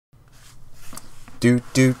Do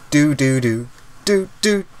do do do do do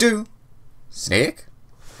do do. Snake?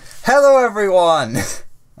 Hello everyone!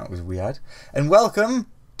 That was weird. And welcome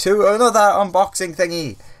to another unboxing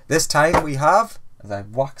thingy. This time we have, as I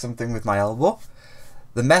whack something with my elbow,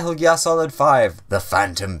 the Metal Gear Solid 5, The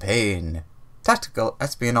Phantom Pain. Tactical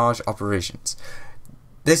Espionage Operations.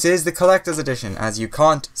 This is the collector's edition, as you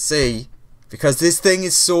can't see, because this thing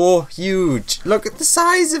is so huge. Look at the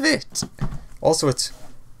size of it! Also, it's,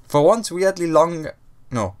 for once, weirdly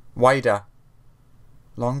wider.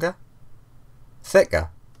 Longer? Thicker.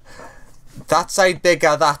 That side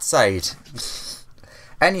bigger, that side.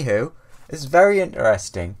 Anywho, it's very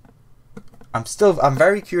interesting. I'm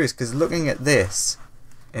very curious, because looking at this,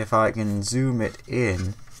 if I can zoom it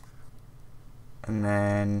in, and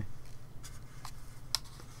then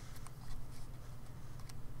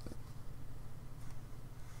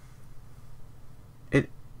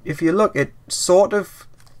if you look, it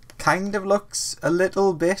kind of looks a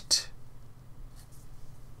little bit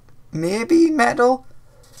maybe metal.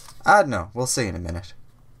 I don't know, we'll see in a minute.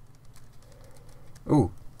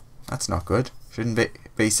 Ooh, that's not good. Shouldn't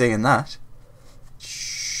be seeing that.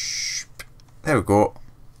 Shh. There we go.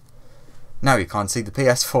 Now you can't see the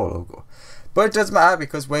PS4 logo. But it doesn't matter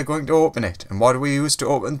because we're going to open it. And what do we use to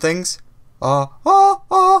open things? The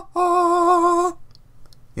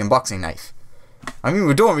unboxing knife. I mean,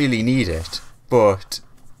 we don't really need it, but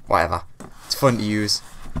whatever. It's fun to use.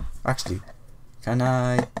 Actually, can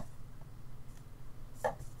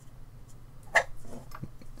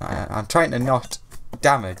I'm trying to not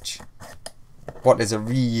damage what is a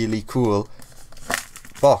really cool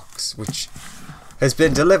box, which has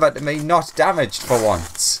been delivered to me not damaged for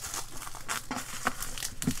once.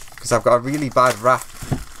 Because I've got a really bad rap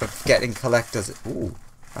of getting collectors. Ooh,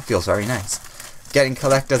 that feels very nice. Getting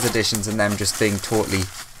collector's editions and them just being totally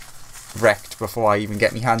wrecked before I even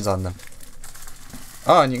get my hands on them.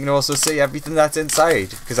 Oh, and you can also see everything that's inside,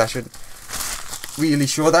 because I should really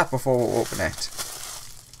show that before we open it.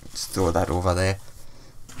 Just throw that over there.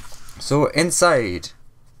 So inside,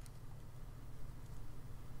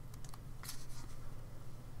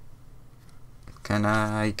 can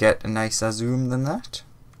I get a nicer zoom than that?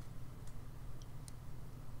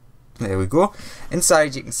 There we go.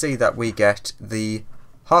 Inside you can see that we get the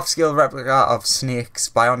half-scale replica of Snake's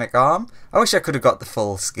bionic arm. I wish I could have got the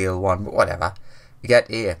full-scale one, but whatever. We get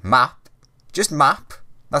a map. Just map.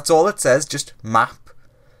 That's all it says, just map.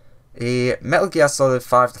 A Metal Gear Solid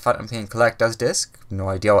 5 The Phantom Pain Collector's Disc. No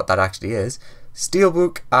idea what that actually is.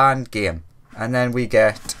 Steelbook and game. And then we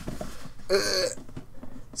get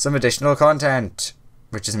some additional content,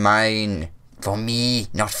 which is mine. For me,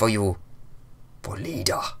 not for you. For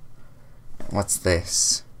leader. What's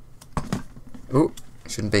this? Oh,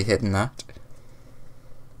 shouldn't be hitting that.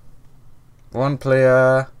 1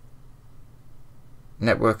 player.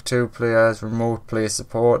 Network 2 players. Remote play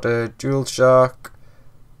supported. DualShock.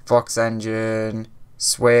 Fox engine.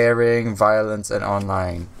 Swearing. Violence and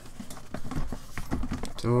online.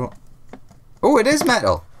 So, oh, it is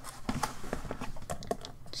metal.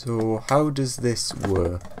 So how does this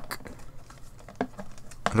work?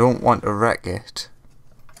 I don't want to wreck it.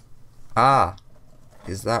 Ah,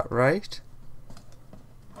 is that right?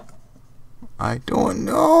 I don't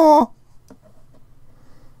know.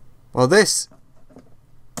 Well, this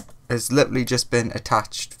has literally just been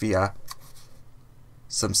attached via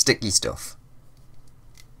some sticky stuff.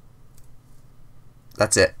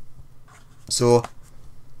 That's it. So,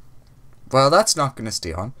 well, that's not going to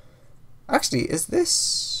stay on. Actually, is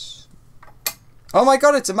this... Oh my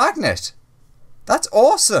god, it's a magnet! That's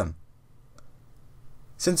awesome!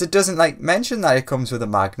 Since it doesn't mention that it comes with a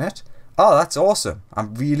magnet. Oh, that's awesome.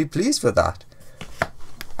 I'm really pleased with that.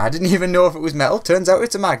 I didn't even know if it was metal. Turns out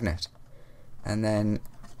it's a magnet. And then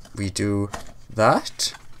we do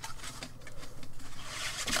that.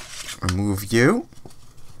 Remove you.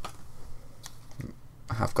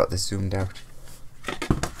 I've got this zoomed out.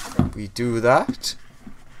 We do that.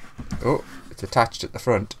 Oh, it's attached at the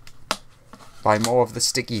front by more of the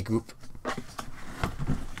sticky goop.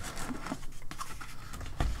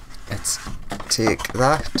 Let's take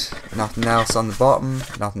that. Nothing else on the bottom,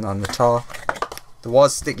 nothing on the top. There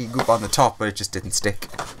was sticky goop on the top, but it just didn't stick.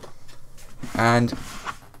 And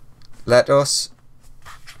let us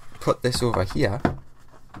put this over here.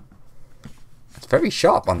 It's very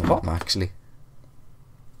sharp on the bottom, actually.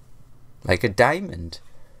 Like a diamond.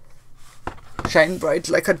 Shine bright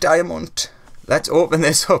like a diamond. Let's open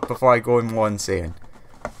this up before I go in more insane.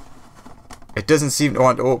 It doesn't seem to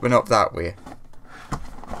want to open up that way.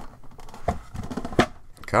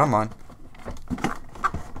 Come on.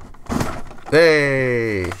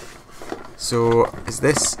 Hey! So, is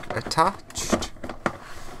this attached?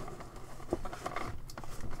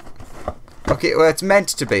 Okay, well, it's meant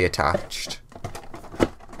to be attached.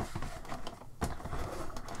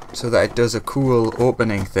 So that it does a cool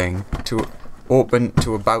opening thing to open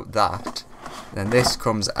to about that. Then this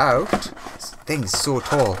comes out. This thing's so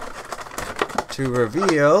tall. To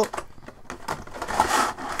reveal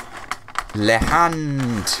Le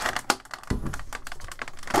Hand,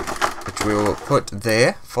 which we will put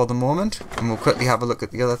there for the moment, and we'll quickly have a look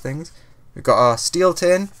at the other things. We've got our steel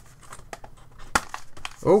tin.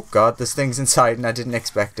 Oh god, there's things inside and I didn't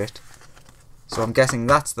expect it. So I'm guessing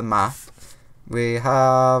that's the map. We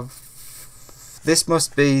have... This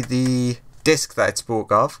must be the disc that it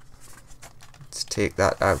spoke of. Let's take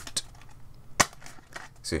that out.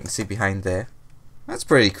 So you can see behind there. That's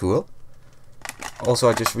pretty cool. Also,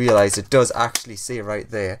 I just realised it does actually say right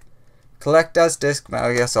there. Collector's Disc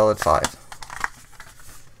Metal Gear Solid 5.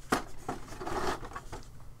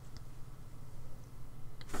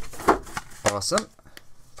 Awesome.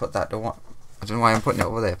 Put that to one. I don't know why I'm putting it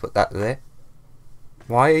over there. Put that there.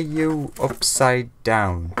 Why are you upside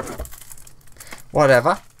down?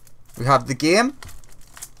 Whatever. We have the game,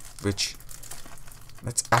 which...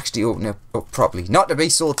 Let's actually open it up properly. Not to be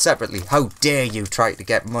sold separately. How dare you try to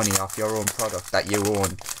get money off your own product that you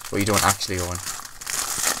own, but you don't actually own.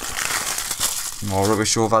 More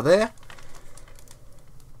rubbish over there.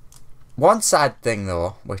 One sad thing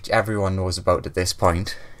though, which everyone knows about at this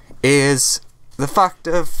point, is the fact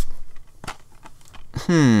of...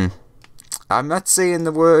 I'm not saying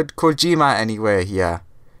the word Kojima anywhere here.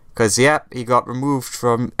 Because, yep, he got removed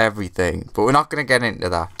from everything. But we're not going to get into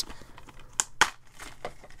that.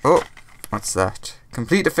 Oh, what's that?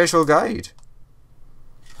 Complete official guide.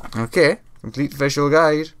 Okay, complete official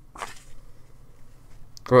guide.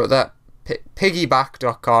 Go to that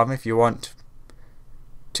piggyback.com if you want.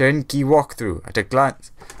 Turnkey walkthrough at a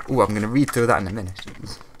glance. Oh, I'm going to read through that in a minute.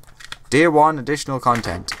 Day 1, additional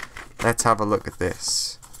content. Let's have a look at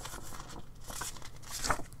this.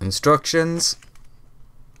 Instructions.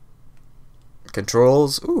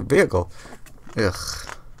 Controls. Ooh, vehicle. Ugh.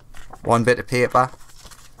 One bit of paper.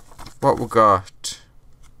 What we got?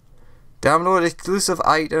 Download exclusive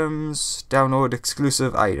items. Download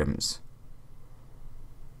exclusive items.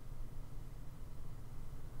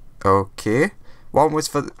 Okay. One's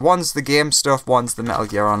the game stuff, one's the Metal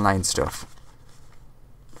Gear Online stuff.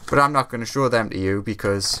 But I'm not going to show them to you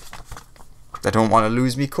because I don't want to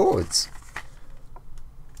lose me codes.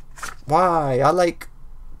 Why? I like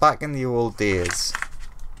back in the old days.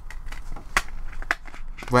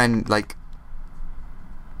 When, like...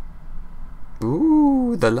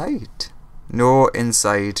 Ooh, the light. No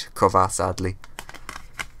inside cover, sadly.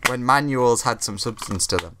 When manuals had some substance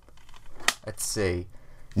to them. Let's see.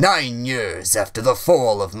 9 years after the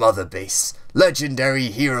fall of Mother Base, legendary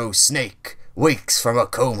hero Snake wakes from a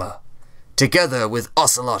coma. Together with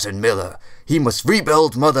Ocelot and Miller, he must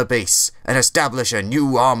rebuild Mother Base and establish a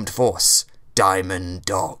new armed force, Diamond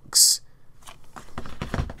Dogs.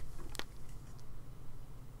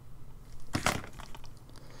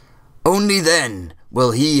 Only then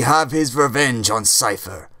will he have his revenge on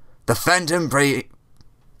Cypher. The Phantom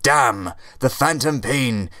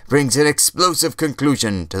Pain brings an explosive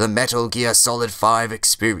conclusion to the Metal Gear Solid 5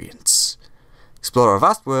 experience. Explore a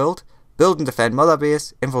vast world, build and defend Mother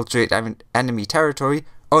Base, infiltrate enemy territory,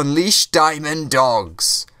 unleash Diamond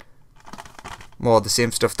Dogs. More of the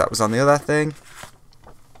same stuff that was on the other thing.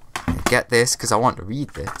 Get this, because I want to read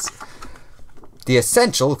this. The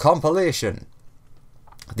Essential Compilation.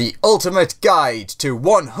 The ultimate guide to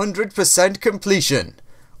 100% completion.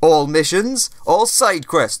 All missions, all side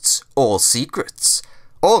quests, all secrets,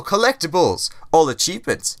 all collectibles, all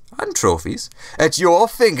achievements and trophies at your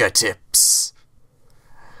fingertips.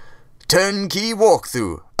 Turnkey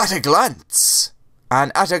walkthrough at a glance.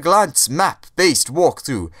 An at-a-glance map-based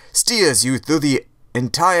walkthrough steers you through the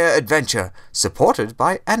entire adventure, supported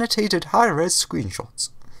by annotated high-res screenshots.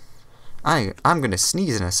 I'm going to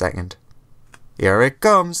sneeze in a second. Here it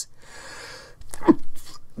comes.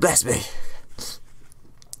 Bless me.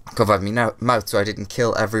 Cover my mouth so I didn't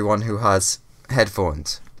kill everyone who has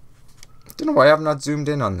headphones. Don't know why I've not zoomed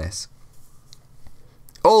in on this.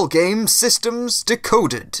 All game systems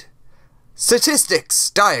decoded. Statistics,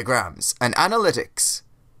 diagrams, and analytics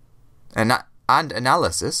and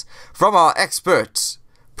analysis from our experts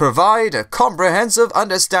provide a comprehensive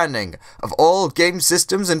understanding of all game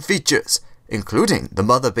systems and features, including the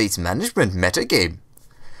Mother Base Management metagame.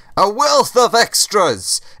 A wealth of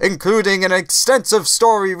extras, including an extensive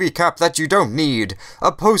story recap that you don't need,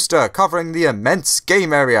 a poster covering the immense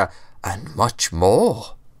game area, and much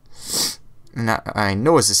more. My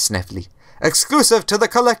nose is sniffly. Exclusive to the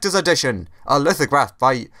Collector's Edition, a lithograph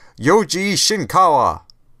by Yoji Shinkawa.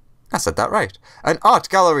 I said that right. An art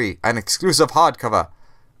gallery, an exclusive hardcover,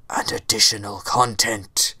 and additional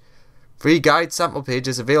content. Free guide sample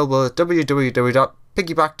pages available at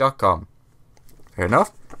www.piggyback.com. Fair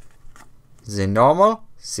enough. The normal,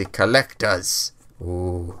 the collectors.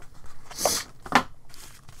 Ooh.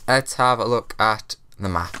 Let's have a look at the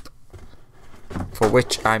map, for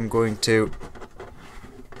which I'm going to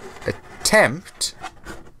attempt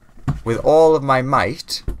with all of my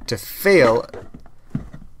might to fail.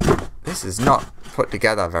 This is not put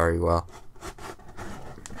together very well.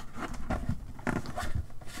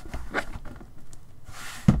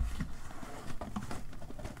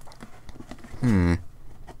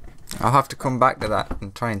 I'll have to come back to that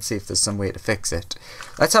and try and see if there's some way to fix it.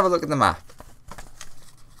 Let's have a look at the map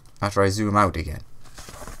after I zoom out again.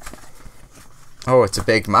 Oh, it's a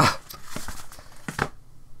big map.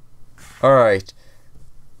 Alright.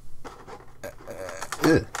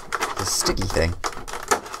 The sticky thing.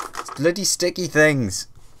 It's bloody sticky things.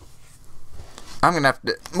 I'm gonna have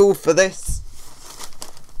to move for this.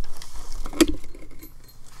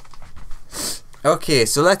 Okay,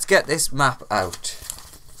 so let's get this map out.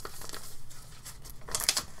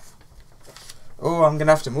 Oh, I'm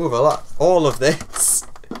gonna have to move all of this,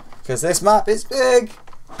 because this map is big.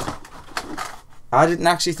 I didn't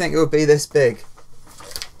actually think it would be this big.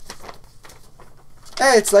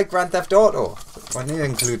 Hey, it's like Grand Theft Auto when you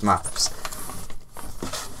include maps.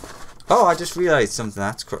 Oh, I just realised something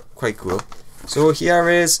that's quite cool. So here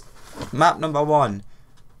is map number 1.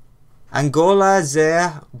 Angola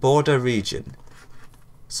Zaire border region.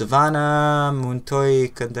 Savannah,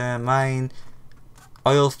 Montoy, Condemn Mine,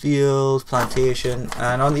 oil field, plantation,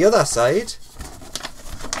 and on the other side,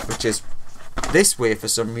 which is this way for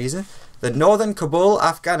some reason, the northern Kabul,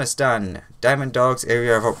 Afghanistan, Diamond Dogs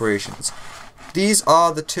area of operations. These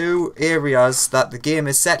are the two areas that the game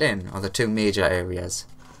is set in, or the two major areas.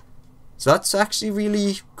 So that's actually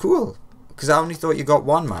really cool, because I only thought you got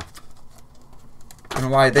one map. I don't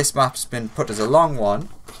know why this map's been put as a long one,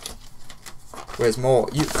 whereas more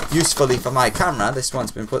usefully for my camera, this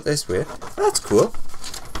one's been put this way. That's cool.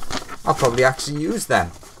 I'll probably actually use them.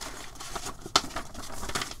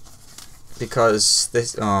 Because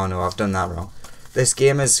this... Oh no, I've done that wrong. This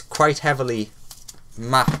game is quite heavily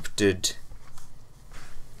mapped.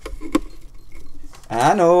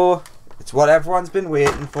 I know. It's what everyone's been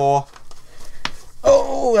waiting for.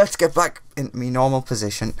 Oh, let's get back into my normal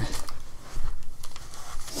position.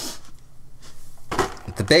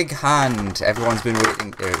 The big hand everyone's been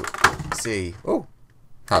waiting to see. Oh,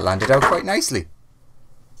 that landed out quite nicely.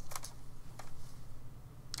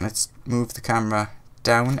 Let's move the camera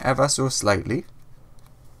down ever so slightly.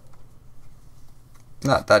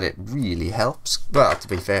 Not that it really helps. Well, to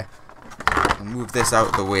be fair, I'll move this out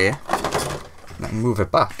of the way and then move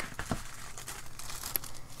it back.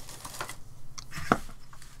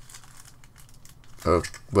 Oh,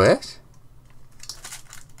 wait.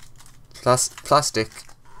 Plastic.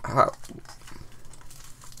 How?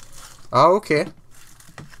 Oh, okay.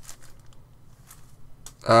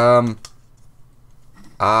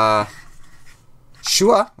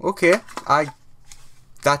 Sure, okay.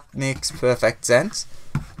 That makes perfect sense.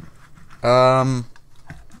 There's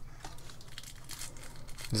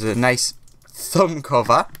a nice thumb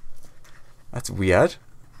cover. That's weird.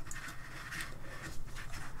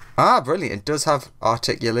 Ah, brilliant. It does have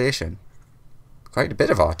articulation. Quite a bit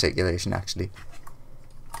of articulation, actually.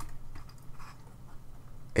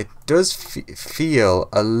 It does feel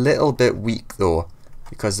a little bit weak, though,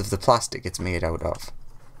 because of the plastic it's made out of.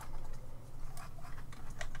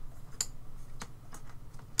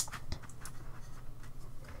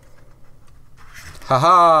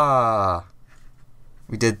 Haha!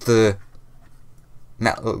 We did the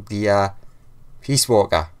Peace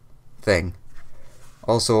Walker thing.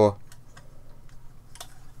 Also,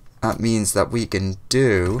 that means that we can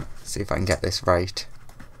do... See if I can get this right.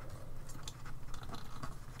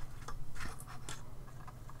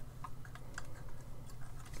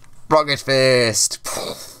 Rocket Fist!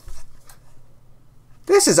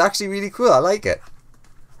 This is actually really cool, I like it.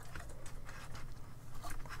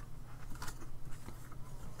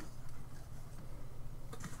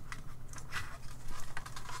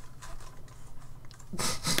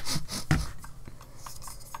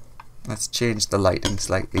 Let's change the lighting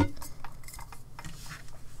slightly.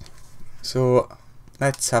 So,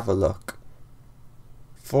 let's have a look.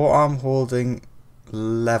 Forearm holding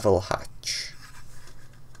level hatch.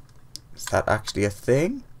 Is that actually a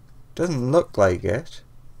thing? Doesn't look like it.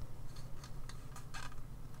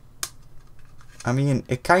 I mean,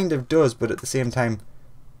 it kind of does, but at the same time,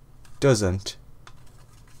 doesn't.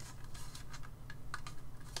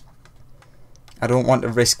 I don't want to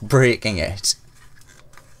risk breaking it.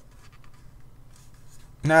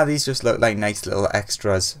 Now these just look like nice little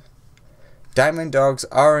extras. Diamond Dogs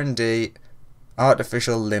R&D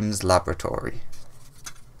Artificial Limbs Laboratory.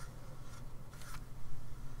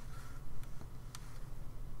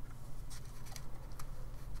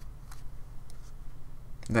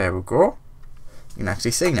 There we go. You can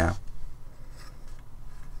actually see now.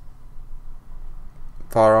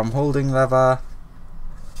 Forearm holding lever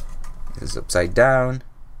is upside down.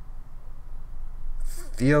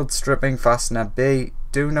 Field stripping fastener B.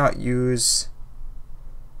 Do not use...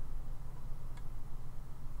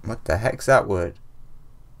 What the heck's that word?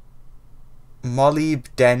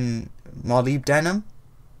 Molybdenum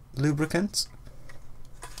lubricants.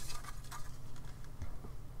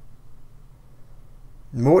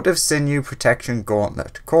 Motive sinew protection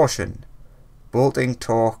gauntlet. Caution. Bolting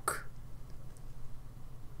torque.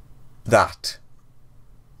 That.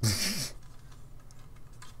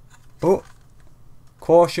 Oh.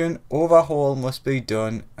 Caution. Overhaul must be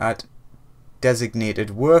done at designated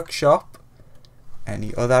workshop.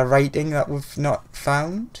 Any other writing that we've not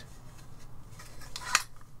found?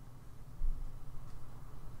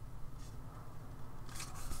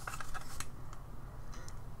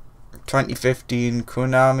 (2015)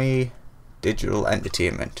 Konami Digital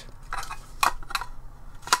Entertainment.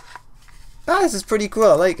 Ah, this is pretty cool.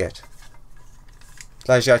 I like it.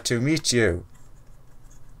 Pleasure to meet you.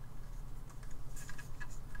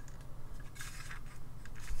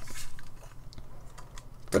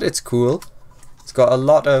 But it's cool. It's got a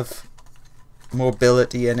lot of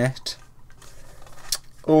mobility in it.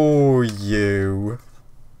 Oh, you.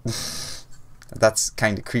 That's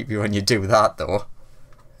kind of creepy when you do that, though.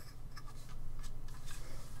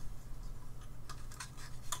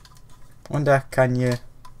 Wonder, can you...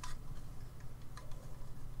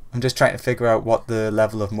 I'm just trying to figure out what the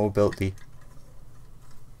level of mobility...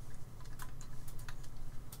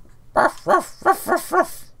 Ruff, ruff, ruff, ruff,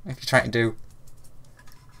 ruff. If you're trying to do...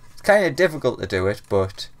 It's kind of difficult to do it,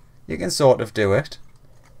 but you can sort of do it.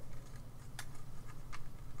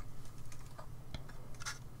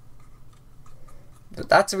 But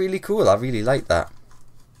that's really cool. I really like that.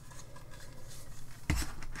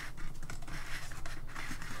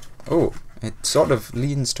 Oh, it sort of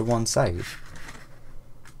leans to one side.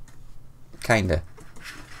 Kinda.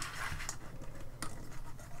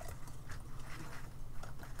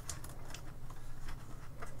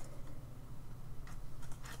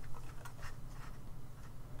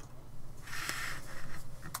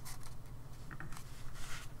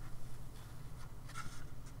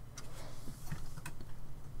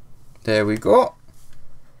 There we go.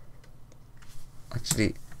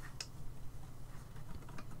 Actually,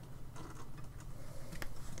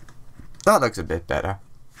 that looks a bit better.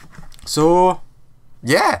 So,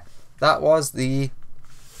 yeah, that was the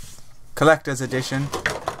collector's edition.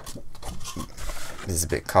 This is a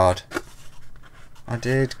bit card. I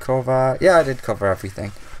did cover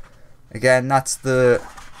everything. Again, that's the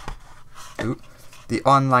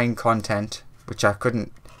online content, which I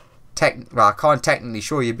couldn't I can't technically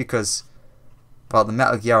show you because, well, the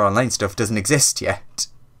Metal Gear Online stuff doesn't exist yet.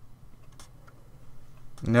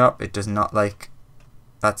 Nope, it does not. Like,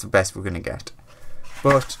 that's the best we're gonna get.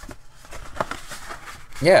 But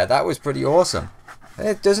yeah, that was pretty awesome.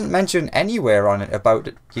 It doesn't mention anywhere on it about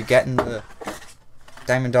you getting the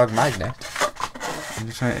Diamond Dog magnet. I'm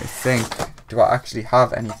just trying to think. Do I actually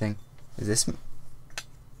have anything? Is this?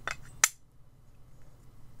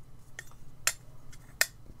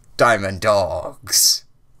 Diamond Dogs.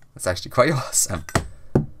 That's actually quite awesome.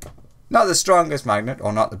 Not the strongest magnet,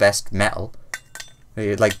 or not the best metal.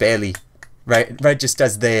 It like barely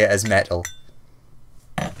registers there as metal.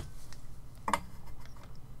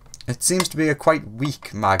 It seems to be a quite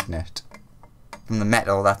weak magnet from the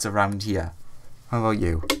metal that's around here. How about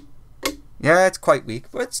you? Yeah, it's quite weak,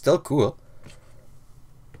 but it's still cool.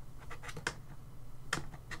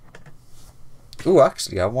 Ooh,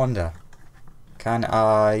 actually, I wonder. Can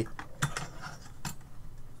I...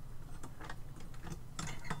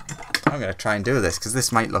 I'm going to try and do this, because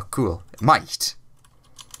this might look cool. It might.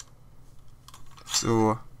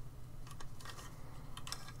 So...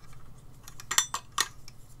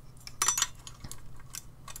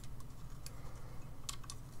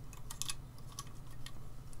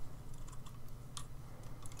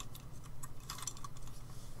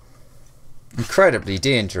 incredibly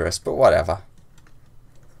dangerous, but whatever.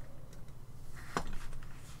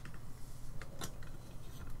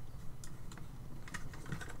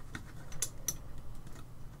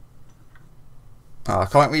 Oh, I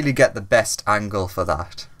can't really get the best angle for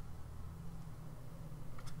that.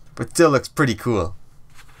 But still looks pretty cool.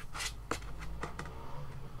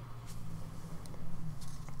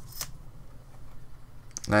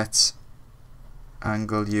 Let's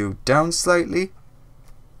angle you down slightly.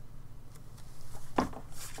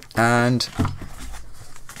 And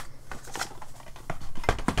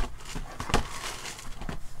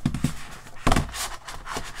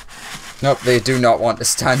nope, they do not want to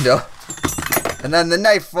stand up. And then the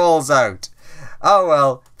knife falls out. Oh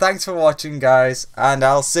well, thanks for watching, guys, and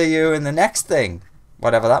I'll see you in the next thing,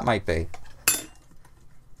 whatever that might be.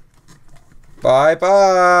 Bye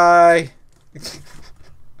bye.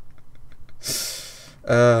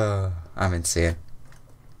 I'm insane.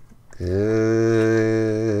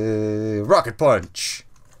 Rocket punch.